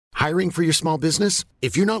Hiring for your small business?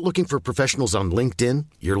 If you're not looking for professionals on LinkedIn,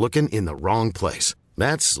 you're looking in the wrong place.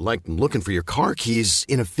 That's like looking for your car keys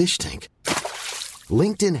in a fish tank.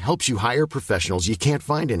 LinkedIn helps you hire professionals you can't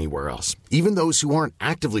find anywhere else, even those who aren't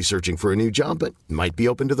actively searching for a new job but might be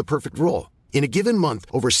open to the perfect role. In a given month,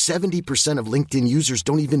 over 70% of LinkedIn users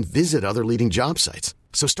don't even visit other leading job sites.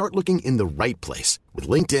 So start looking in the right place. With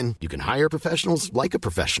LinkedIn, you can hire professionals like a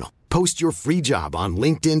professional. Post your free job on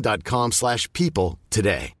linkedin.com/people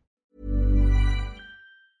today.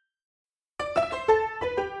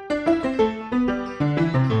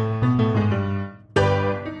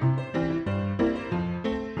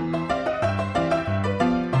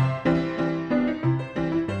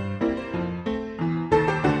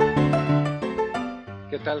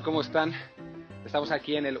 ¿Qué tal? ¿Cómo están? Estamos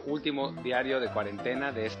aquí en el último diario de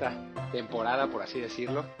cuarentena de esta temporada, por así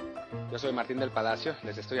decirlo. Yo soy Martín del Palacio,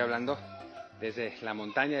 les estoy hablando desde la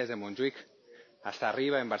montaña, desde Montjuic hasta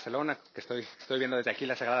arriba en Barcelona, que estoy viendo desde aquí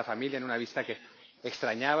la Sagrada Familia en una vista que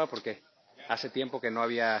extrañaba porque hace tiempo que no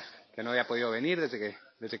había podido venir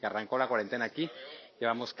desde que arrancó la cuarentena aquí.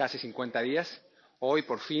 Llevamos casi 50 días. Hoy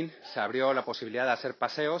por fin se abrió la posibilidad de hacer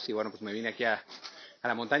paseos y bueno, pues me vine aquí a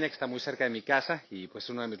la montaña que está muy cerca de mi casa y pues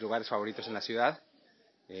uno de mis lugares favoritos en la ciudad.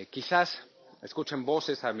 Quizás escuchen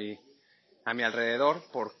voces a mi alrededor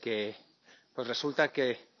porque pues resulta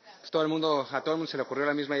que pues, a todo el mundo se le ocurrió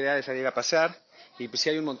la misma idea de salir a pasear y pues sí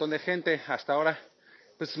hay un montón de gente hasta ahora,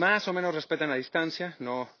 pues más o menos respetan la distancia,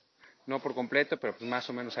 no por completo, pero pues más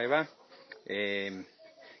o menos ahí va.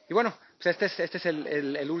 Y bueno, pues este es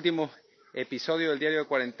el último episodio del diario de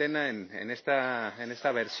cuarentena en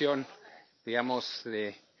esta versión, digamos,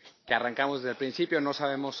 que arrancamos desde el principio. No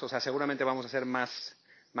sabemos, o sea, seguramente vamos a hacer más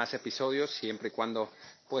episodios siempre y cuando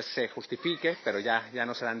pues se justifique, pero ya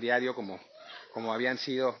no serán diario como habían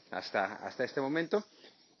sido hasta este momento.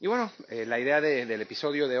 Y bueno, la idea del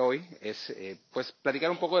episodio de hoy es pues platicar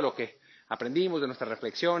un poco de lo que aprendimos, de nuestras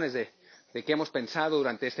reflexiones, de qué hemos pensado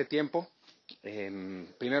durante este tiempo.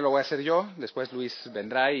 Primero lo voy a hacer yo, después Luis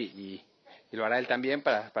vendrá y lo hará él también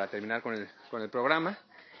para terminar con el programa.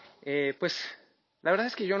 Pues la verdad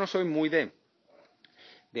es que yo no soy muy de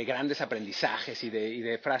grandes aprendizajes y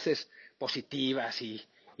de frases positivas y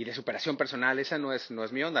de superación personal. Esa no es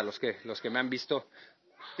mi onda. Los que me han visto,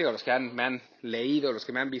 digo, los que me han leído, los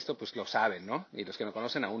que me han visto, pues lo saben, ¿no? Y los que me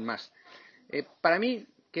conocen aún más. Para mí,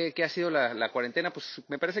 ¿qué ha sido la cuarentena? Pues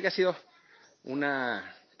me parece que ha sido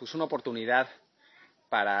una oportunidad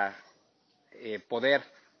para poder,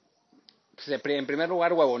 pues, en primer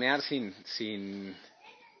lugar, huevonear sin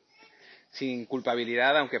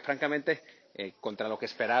culpabilidad, aunque francamente contra lo que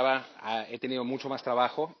esperaba he tenido mucho más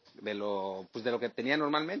trabajo de lo que tenía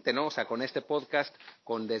normalmente, ¿no? O sea, con este podcast,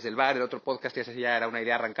 con Desde el Bar, el otro podcast, ya era una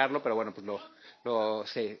idea arrancarlo, pero bueno, pues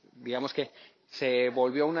digamos que se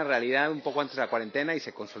volvió una realidad un poco antes de la cuarentena y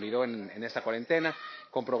se consolidó en esta cuarentena,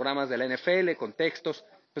 con programas de la NFL, con textos.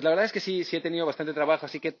 Pues la verdad es que sí he tenido bastante trabajo,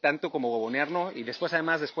 así que tanto como huevonear, ¿no? Y después,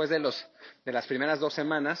 además, después de las primeras 2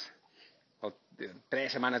 semanas, o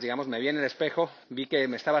 3 semanas, digamos, me vi en el espejo, vi que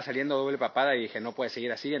me estaba saliendo doble papada y dije, no puede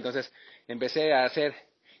seguir así. Entonces empecé a hacer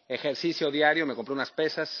ejercicio diario, me compré unas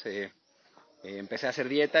pesas, empecé a hacer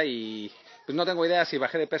dieta y pues no tengo idea si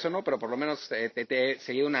bajé de peso o no, pero por lo menos he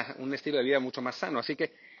seguido un estilo de vida mucho más sano. Así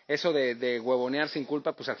que eso de huevonear sin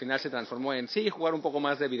culpa, pues al final se transformó en sí, jugar un poco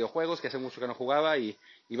más de videojuegos, que hace mucho que no jugaba, y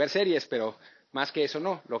ver series, pero más que eso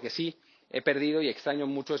no. Lo que sí he perdido y extraño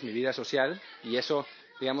mucho es mi vida social, y eso,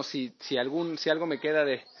 digamos, si algo me queda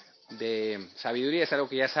de sabiduría, es algo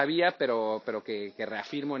que ya sabía, pero que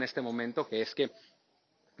reafirmo en este momento, que es que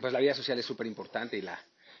pues la vida social es súper importante y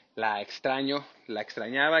la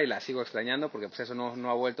extrañaba y la sigo extrañando porque pues eso no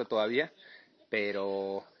ha vuelto todavía,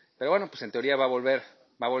 pero bueno, pues en teoría va a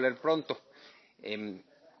volver pronto.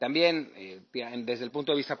 También, desde el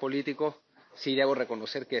punto de vista político, sí debo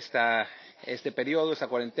reconocer que este periodo, esta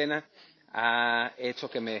cuarentena, ha hecho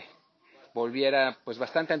que me volviera pues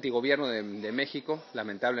bastante antigobierno de México.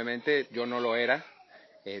 Lamentablemente yo no lo era.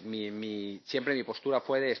 Siempre mi postura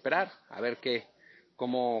fue de esperar a ver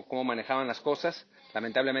cómo manejaban las cosas.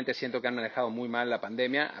 Lamentablemente siento que han manejado muy mal la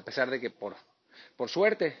pandemia, a pesar de que por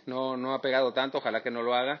suerte no ha pegado tanto. Ojalá que no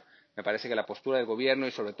lo haga. Me parece que la postura del gobierno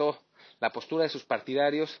y sobre todo la postura de sus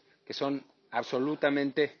partidarios, que son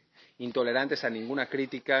absolutamente intolerantes a ninguna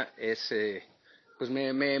crítica, pues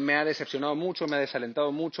me ha decepcionado mucho, me ha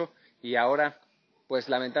desalentado mucho, y ahora pues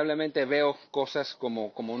lamentablemente veo cosas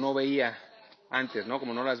como no veía antes, ¿no?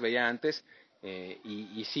 Como no las veía antes,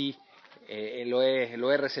 y sí lo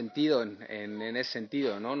he resentido en ese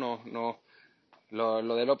sentido, ¿no?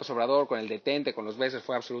 Lo de López Obrador con el detente, con los besos,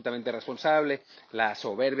 fue absolutamente irresponsable. La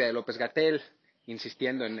soberbia de López-Gatell,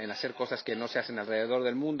 insistiendo en hacer cosas que no se hacen alrededor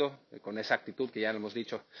del mundo, con esa actitud que ya lo hemos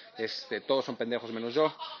dicho, todos son pendejos menos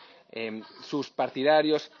yo. Sus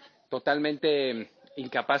partidarios totalmente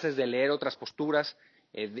incapaces de leer otras posturas,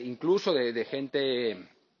 incluso de gente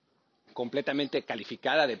completamente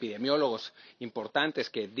calificada, de epidemiólogos importantes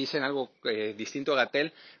que dicen algo distinto a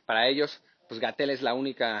Gatell. Para ellos, pues Gatell es la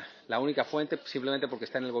única fuente, simplemente porque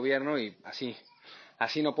está en el gobierno, y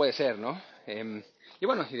así no puede ser, ¿no? Y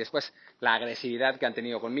bueno, y después la agresividad que han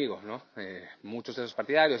tenido conmigo, ¿no? Muchos de esos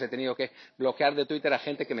partidarios he tenido que bloquear de Twitter a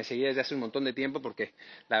gente que me seguía desde hace un montón de tiempo, porque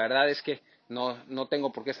la verdad es que no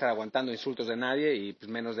tengo por qué estar aguantando insultos de nadie, y pues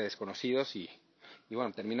menos de desconocidos, y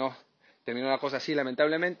bueno, terminó la cosa así,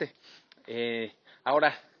 lamentablemente.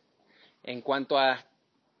 Ahora, en cuanto a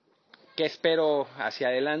qué espero hacia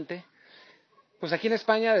adelante, pues aquí en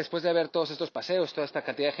España, después de ver todos estos paseos, toda esta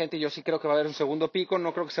cantidad de gente, yo sí creo que va a haber un segundo pico.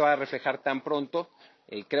 No creo que se vaya a reflejar tan pronto.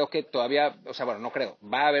 Creo que todavía, o sea, bueno, no creo,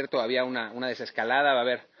 va a haber todavía una desescalada, va a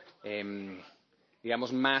haber,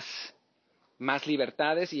 digamos, más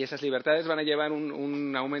libertades, y esas libertades van a llevar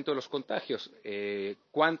un aumento de los contagios.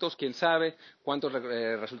 ¿Cuántos? ¿Quién sabe? ¿Cuántos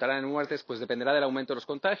resultarán en muertes? Pues dependerá del aumento de los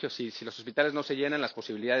contagios. Si los hospitales no se llenan, las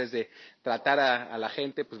posibilidades de tratar a la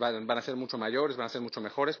gente pues van a ser mucho mayores, van a ser mucho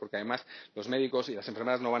mejores, porque además los médicos y las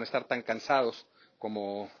enfermeras no van a estar tan cansados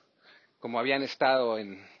como habían estado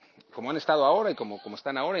como han estado ahora, y como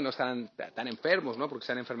están ahora, y no están tan enfermos, ¿no? Porque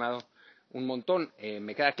se han enfermado un montón.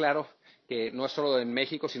 Me queda claro que no es solo en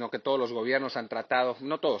México, sino que todos los gobiernos han tratado,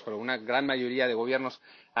 no todos, pero una gran mayoría de gobiernos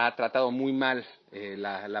ha tratado muy mal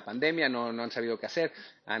la pandemia, no han sabido qué hacer,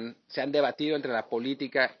 se han debatido entre la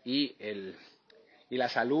política y la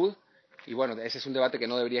salud, y bueno, ese es un debate que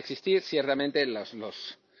no debería existir. Ciertamente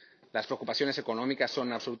las preocupaciones económicas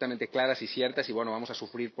son absolutamente claras y ciertas, y bueno, vamos a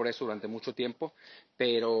sufrir por eso durante mucho tiempo,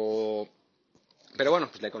 pero bueno,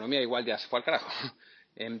 pues la economía igual ya se fue al carajo.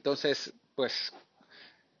 Entonces, pues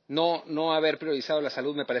no haber priorizado la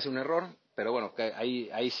salud me parece un error, pero bueno, que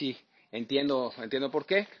ahí sí entiendo por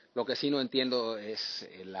qué. Lo que sí no entiendo es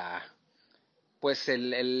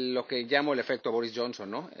lo que llamo el efecto Boris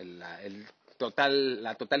Johnson, ¿no? La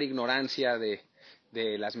total ignorancia de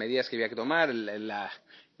las medidas que había que tomar,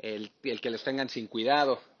 el que los tengan sin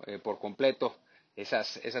cuidado por completo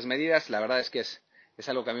esas medidas. La verdad es que es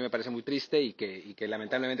algo que a mí me parece muy triste, y que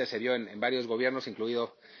lamentablemente se vio en varios gobiernos,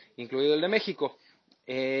 incluido el de México.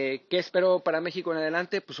 ¿Qué espero para México en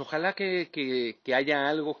adelante? Pues ojalá que haya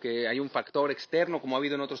algo, que haya un factor externo, como ha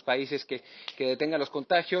habido en otros países, que detenga los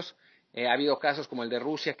contagios. Ha habido casos como el de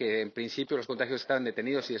Rusia, que en principio los contagios estaban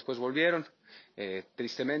detenidos y después volvieron,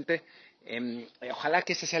 tristemente. Ojalá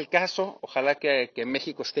que ese sea el caso, ojalá que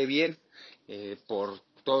México esté bien, por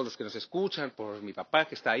todos los que nos escuchan, por mi papá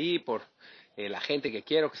que está ahí, por la gente que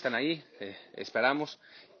quiero que están ahí, esperamos.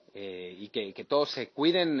 Y que todos se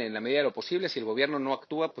cuiden en la medida de lo posible. Si el gobierno no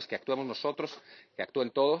actúa, pues que actuemos nosotros, que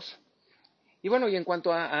actúen todos. Y bueno, y en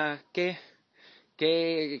cuanto a qué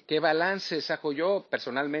balance saco yo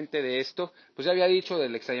personalmente de esto, pues ya había dicho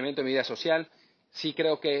del extrañamiento de mi vida social. Sí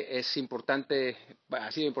creo que es importante,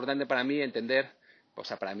 ha sido importante para mí entender, o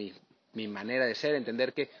sea, para mí, mi manera de ser,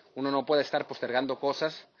 entender que uno no puede estar postergando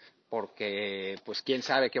cosas, porque pues quién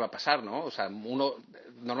sabe qué va a pasar, ¿no? O sea,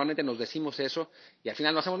 normalmente nos decimos eso y al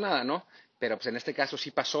final no hacemos nada, ¿no? Pero pues en este caso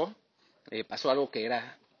sí pasó algo que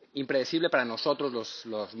era impredecible para nosotros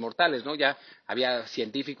los mortales, ¿no? Ya había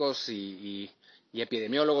científicos y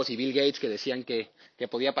epidemiólogos y Bill Gates que decían que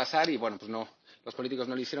podía pasar, y bueno, pues no, los políticos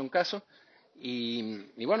no le hicieron caso,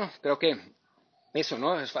 y bueno, creo que eso,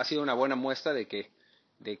 ¿no? Ha sido una buena muestra de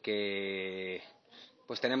que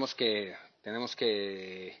pues tenemos que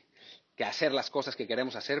hacer las cosas que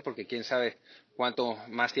queremos hacer, porque quién sabe cuánto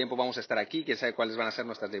más tiempo vamos a estar aquí, quién sabe cuáles van a ser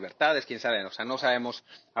nuestras libertades, quién sabe, o sea, no sabemos.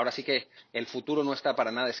 Ahora sí que el futuro no está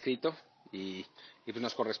para nada escrito, y pues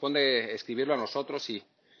nos corresponde escribirlo a nosotros, y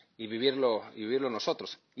vivirlo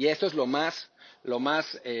nosotros. Y esto es lo más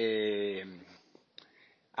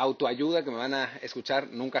autoayuda que me van a escuchar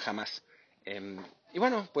nunca jamás. Y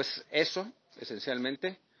bueno, pues eso,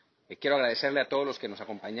 esencialmente. Quiero agradecerle a todos los que nos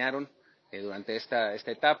acompañaron durante esta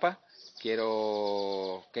etapa. Qué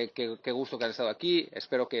gusto que han estado aquí.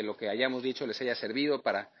 Espero que lo que hayamos dicho les haya servido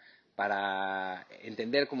para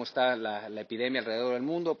entender cómo está la epidemia alrededor del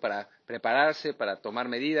mundo, para prepararse, para tomar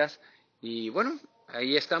medidas. Y bueno,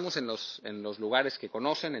 ahí estamos en los lugares que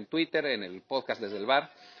conocen, en Twitter, en el podcast Desde el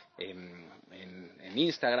Bar, en en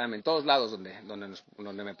Instagram, en todos lados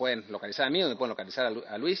donde me pueden localizar a mí, donde pueden localizar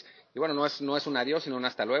a Luis. Y bueno, no es un adiós, sino un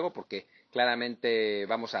hasta luego, porque claramente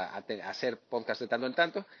vamos a hacer podcast de tanto en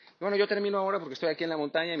tanto. Y bueno, yo termino ahora porque estoy aquí en la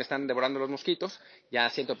montaña y me están devorando los mosquitos. Ya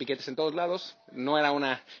siento piquetes en todos lados. No era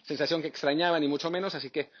una sensación que extrañaba, ni mucho menos, así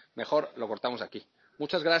que mejor lo cortamos aquí.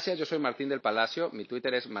 Muchas gracias, yo soy Martín del Palacio, mi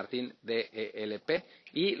Twitter es martindelp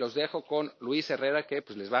y los dejo con Luis Herrera, que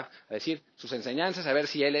pues les va a decir sus enseñanzas, a ver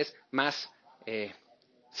si él es más...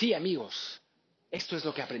 sí, amigos, esto es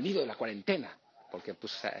lo que he aprendido de la cuarentena, porque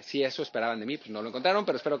pues si eso esperaban de mí, pues no lo encontraron,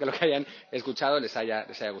 pero espero que lo que hayan escuchado les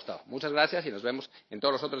haya gustado. Muchas gracias y nos vemos en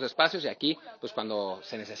todos los otros espacios y aquí pues cuando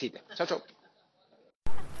se necesite. Chao, chao.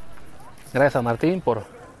 Gracias a Martín por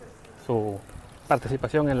su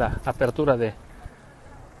participación en la apertura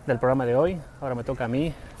del programa de hoy. Ahora me toca a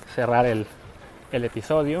mí cerrar el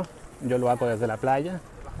episodio. Yo lo hago desde la playa.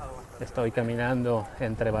 Estoy caminando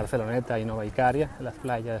entre Barceloneta y Nova Icària, las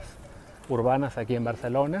playas urbanas aquí en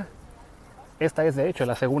Barcelona. Esta es de hecho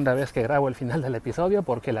la segunda vez que grabo el final del episodio,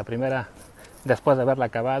 porque la primera, después de haberla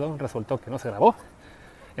acabado, resultó que no se grabó.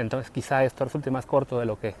 Entonces quizá esto resulte más corto de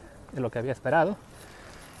lo que había esperado.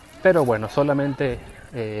 Pero bueno, solamente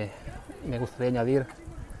me gustaría añadir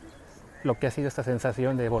lo que ha sido esta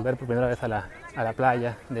sensación de volver por primera vez a la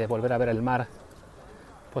playa, de volver a ver el mar,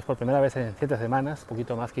 pues por primera vez en 7 semanas,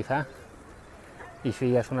 poquito más quizá. Y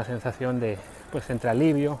sí, es una sensación de, pues entre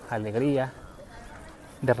alivio, alegría,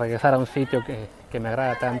 de regresar a un sitio que me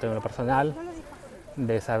agrada tanto en lo personal,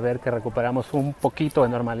 de saber que recuperamos un poquito de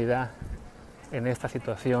normalidad en esta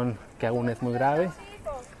situación que aún es muy grave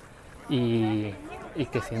y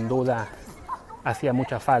que sin duda hacía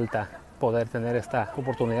mucha falta poder tener esta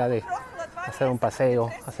oportunidad de hacer un paseo,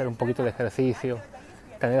 hacer un poquito de ejercicio,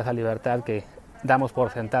 tener esa libertad que damos por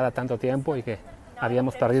sentada tanto tiempo y que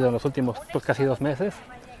habíamos perdido en los últimos pues, casi 2 meses.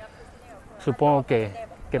 Supongo que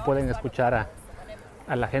pueden escuchar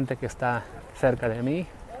a la gente que está cerca de mí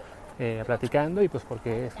platicando, y pues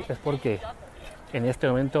porque es porque en este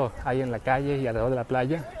momento hay en la calle y alrededor de la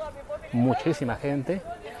playa muchísima gente,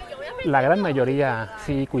 la gran mayoría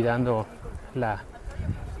sí cuidando la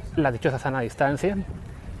dichosa sana distancia.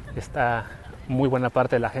 Está muy buena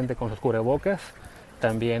parte de la gente con sus cubrebocas.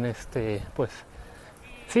 También pues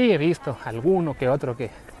sí he visto alguno que otro que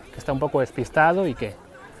está un poco despistado y que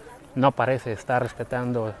no parece estar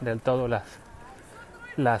respetando del todo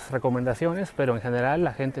las recomendaciones, pero en general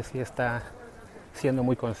la gente sí está siendo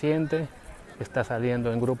muy consciente, está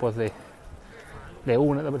saliendo en grupos de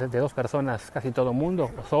 2 personas, casi todo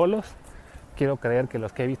mundo, o solos. Quiero creer que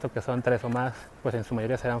los que he visto que son 3 o más, pues en su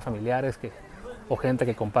mayoría serán familiares o gente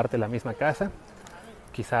que comparte la misma casa.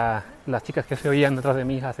 Quizá las chicas que se oían detrás de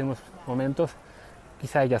mí hace unos momentos,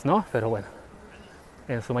 quizá ellas no, pero bueno,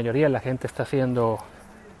 en su mayoría la gente está teniendo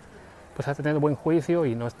buen juicio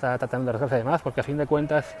y no está tratando de arriesgarse de más, porque a fin de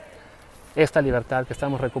cuentas esta libertad que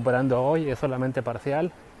estamos recuperando hoy es solamente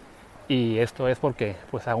parcial, y esto es porque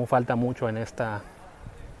pues aún falta mucho en esta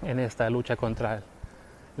lucha contra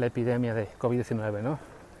la epidemia de COVID-19, ¿no?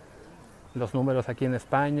 Los números aquí en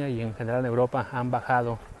España y en general en Europa han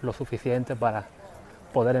bajado lo suficiente para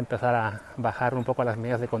poder empezar a bajar un poco las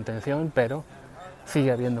medidas de contención, pero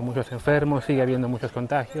sigue habiendo muchos enfermos, sigue habiendo muchos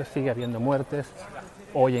contagios, sigue habiendo muertes.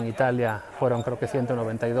 Hoy en Italia fueron creo que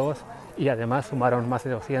 192 y además sumaron más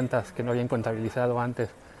de 200 que no habían contabilizado antes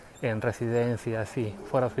en residencias y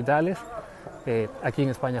fuera de hospitales. Aquí en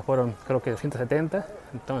España fueron creo que 270,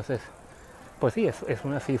 entonces pues sí, es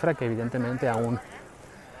una cifra que evidentemente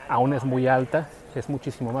aún es muy alta, es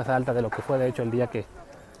muchísimo más alta de lo que fue de hecho el día que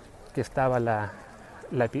estaba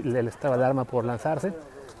el estado de alarma por lanzarse,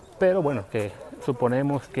 pero bueno, que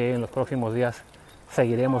suponemos que en los próximos días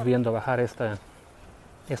seguiremos viendo bajar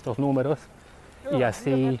estos números y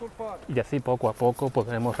así poco a poco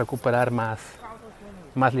podremos recuperar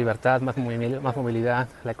más libertad, más movilidad,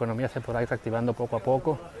 la economía se podrá ir reactivando poco a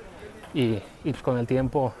poco y pues con el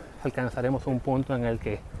tiempo alcanzaremos un punto en el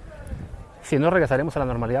que, si no regresaremos a la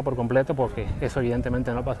normalidad por completo, porque eso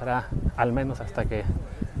evidentemente no pasará, al menos hasta que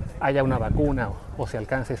haya una vacuna o se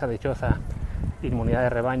alcance esa dichosa inmunidad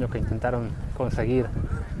de rebaño que intentaron conseguir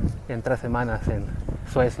en 3 semanas en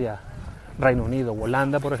Suecia, Reino Unido o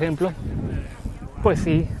Holanda, por ejemplo, pues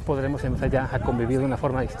sí podremos empezar ya a convivir de una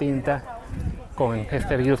forma distinta con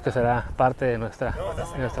este virus que será parte de nuestra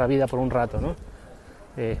vida por un rato, ¿no?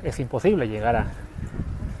 Es imposible llegar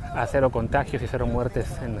a 0 contagios y 0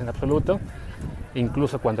 muertes en absoluto.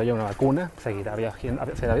 Incluso cuando haya una vacuna seguirá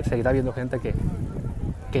habiendo gente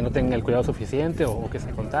que no tenga el cuidado suficiente o que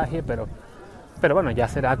se contagie, pero bueno, ya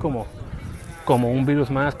será como un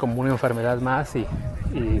virus más, como una enfermedad más y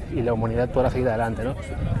la humanidad podrá seguir adelante, ¿no?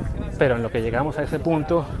 pero en lo que llegamos a ese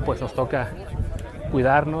punto, pues nos toca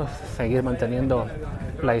cuidarnos, seguir manteniendo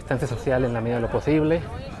la distancia social en la medida de lo posible,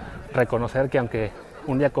 reconocer que aunque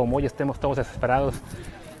un día como hoy estemos todos desesperados,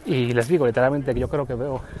 y les digo literalmente que yo creo que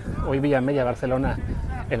hoy vi a media Barcelona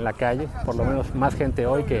en la calle, por lo menos más gente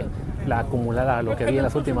hoy que la acumulada a lo que vi en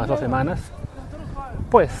las últimas 2 semanas,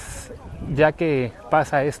 pues ya que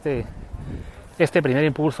pasa este primer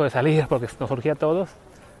impulso de salir, porque nos surgía a todos,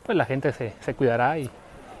 pues la gente se cuidará y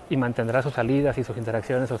mantendrá sus salidas y sus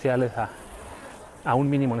interacciones sociales a un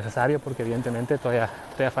mínimo necesario, porque evidentemente todavía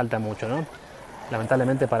falta mucho, ¿no?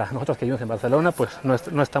 Lamentablemente para nosotros que vivimos en Barcelona, pues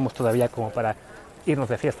no estamos todavía como para irnos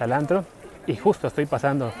de fiesta al antro, y justo estoy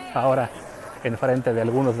pasando ahora enfrente de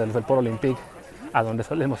algunos de los del Port Olympique, a donde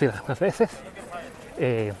solemos ir algunas veces.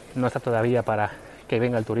 No está todavía para que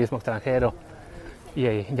venga el turismo extranjero y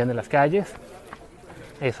llene las calles.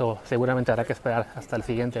 Eso seguramente habrá que esperar hasta el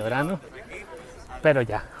siguiente verano, pero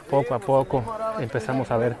ya, poco a poco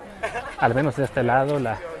empezamos a ver, al menos de este lado,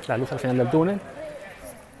 la luz al final del túnel.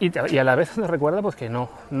 Y a la vez nos recuerda pues, que no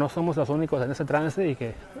somos los únicos en ese trance, y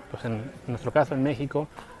que pues, en nuestro caso en México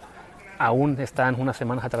aún están unas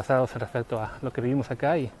semanas atrasados respecto a lo que vivimos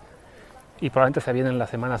acá, y probablemente se vienen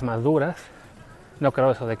las semanas más duras. No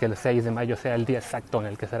creo eso de que el 6 de mayo sea el día exacto en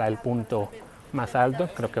el que será el punto más alto,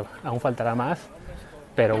 creo que aún faltará más,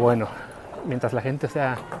 pero bueno, mientras la gente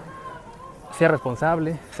sea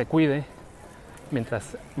responsable, se cuide,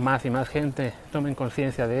 mientras más y más gente tomen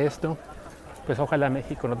conciencia de esto, pues ojalá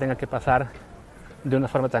México no tenga que pasar de una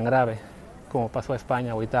forma tan grave como pasó a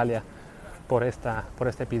España o Italia por esta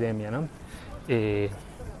epidemia, ¿no?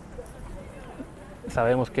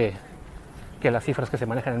 Sabemos que las cifras que se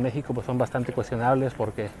manejan en México pues son bastante cuestionables,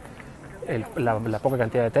 porque la poca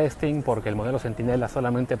cantidad de testing, porque el modelo Centinela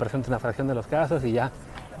solamente presenta una fracción de los casos, y ya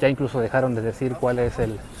incluso dejaron de decir cuál es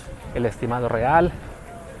el estimado real.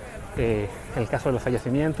 En el caso de los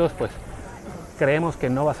fallecimientos, pues creemos que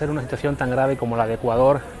no va a ser una situación tan grave como la de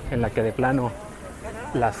Ecuador, en la que de plano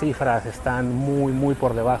las cifras están muy, muy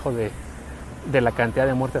por debajo de la cantidad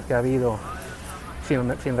de muertes que ha habido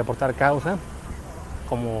sin reportar causa,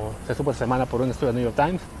 como se supo esta semana por un estudio de New York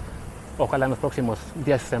Times. Ojalá en los próximos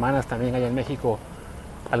días y semanas también haya en México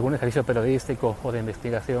algún ejercicio periodístico o de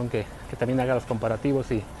investigación que también haga los comparativos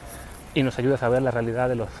y nos ayude a saber la realidad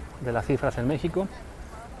de las cifras en México.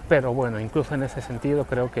 Pero bueno, incluso en ese sentido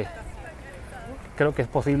creo que es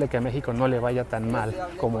posible que a México no le vaya tan mal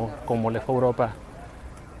como le fue a Europa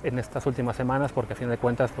en estas últimas semanas, porque a fin de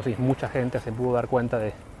cuentas pues sí, mucha gente se pudo dar cuenta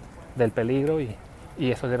del peligro, y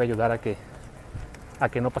eso debe ayudar a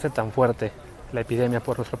que no pase tan fuerte la epidemia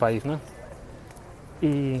por nuestro país, ¿no?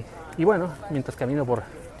 Y bueno, mientras camino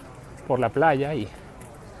por la playa y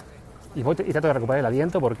trato de recuperar el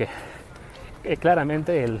aliento, porque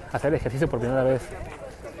claramente el hacer ejercicio por primera vez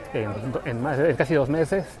en casi 2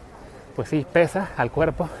 meses, pues sí pesa al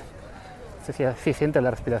cuerpo, sí siente la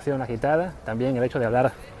respiración agitada, también el hecho de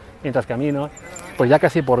hablar mientras camino, pues ya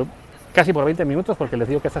casi por 20 minutos, porque les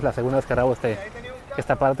digo que esta es la segunda vez que grabo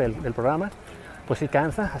esta parte del programa, pues sí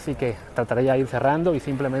cansa, así que trataré ya de ir cerrando y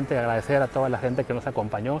simplemente agradecer a toda la gente que nos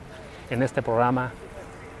acompañó en este programa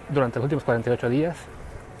durante los últimos 48 días.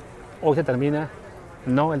 Hoy se termina,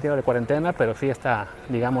 no el tiempo de cuarentena, pero sí esta,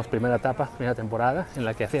 digamos, primera temporada en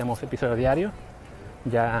la que hacíamos episodio diario.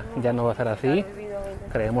 Ya no va a ser así.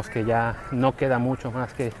 Creemos que ya no queda mucho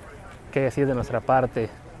más que decir de nuestra parte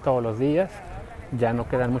todos los días. Ya no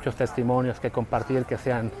quedan muchos testimonios que compartir que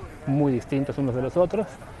sean muy distintos unos de los otros.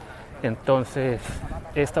 Entonces,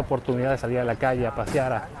 esta oportunidad de salir a la calle a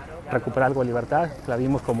pasear, a recuperar algo de libertad, la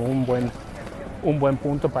vimos como un buen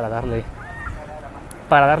punto para darle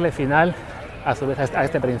final a su vez a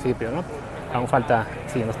este principio, ¿no? Aún falta,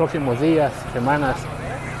 si en los próximos días, semanas,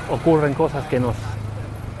 ocurren cosas que nos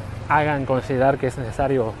hagan considerar que es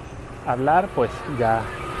necesario hablar, pues ya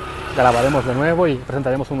grabaremos de nuevo y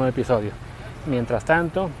presentaremos un nuevo episodio. Mientras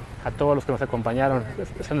tanto, a todos los que nos acompañaron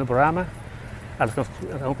en el programa, a los que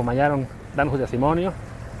nos acompañaron dando su testimonio,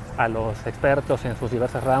 a los expertos en sus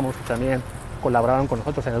diversas ramos que también colaboraron con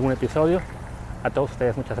nosotros en algún episodio, a todos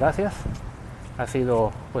ustedes muchas gracias. Ha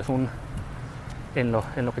sido pues en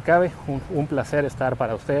lo que cabe un placer estar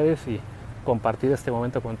para ustedes y compartir este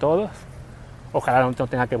momento con todos. Ojalá no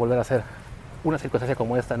tenga que volver a hacer una circunstancia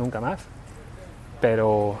como esta nunca más,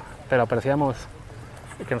 pero apreciamos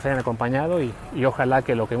que nos hayan acompañado y ojalá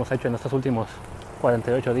que lo que hemos hecho en estos últimos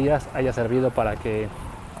 48 días haya servido para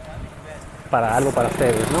algo para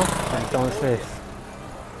ustedes, ¿no? Entonces,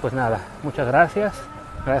 pues nada, muchas gracias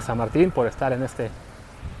a Martín por estar en este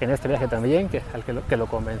viaje también, que lo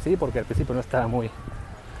convencí, porque al principio no estaba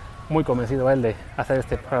muy convencido él de hacer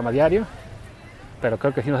este programa diario. pero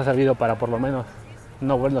creo que sí nos ha servido para por lo menos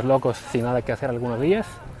no volvernos locos sin nada que hacer algunos días.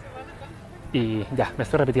 Y ya, me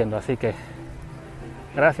estoy repitiendo, así que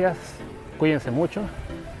gracias, cuídense mucho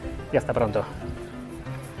y hasta pronto.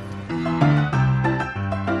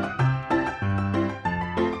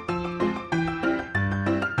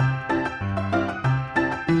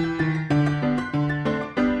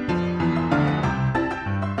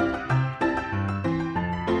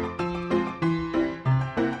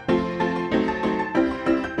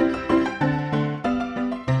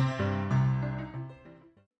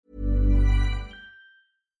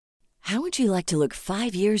 How would you like to look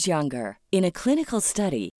 5 years younger? In a clinical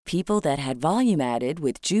study, people that had volume added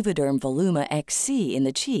with Juvederm Voluma XC in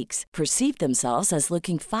the cheeks perceived themselves as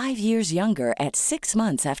looking 5 years younger at 6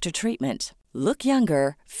 months after treatment. Look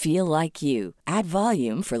younger, feel like you. Add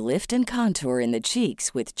volume for lift and contour in the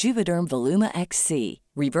cheeks with Juvederm Voluma XC.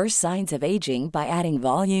 Reverse signs of aging by adding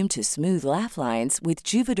volume to smooth laugh lines with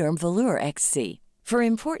Juvederm Volure XC. For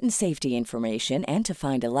important safety information and to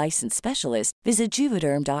find a licensed specialist, visit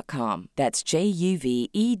Juvederm.com. That's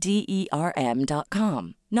JUVEDERM.com.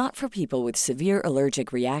 Not for people with severe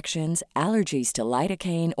allergic reactions, allergies to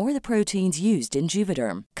lidocaine, or the proteins used in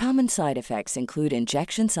Juvederm. Common side effects include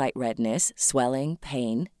injection site redness, swelling,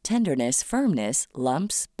 pain, tenderness, firmness,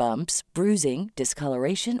 lumps, bumps, bruising,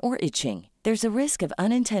 discoloration, or itching. There's a risk of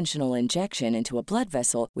unintentional injection into a blood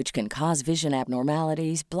vessel, which can cause vision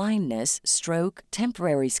abnormalities, blindness, stroke,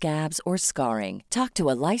 temporary scabs, or scarring. Talk to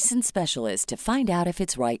a licensed specialist to find out if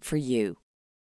it's right for you.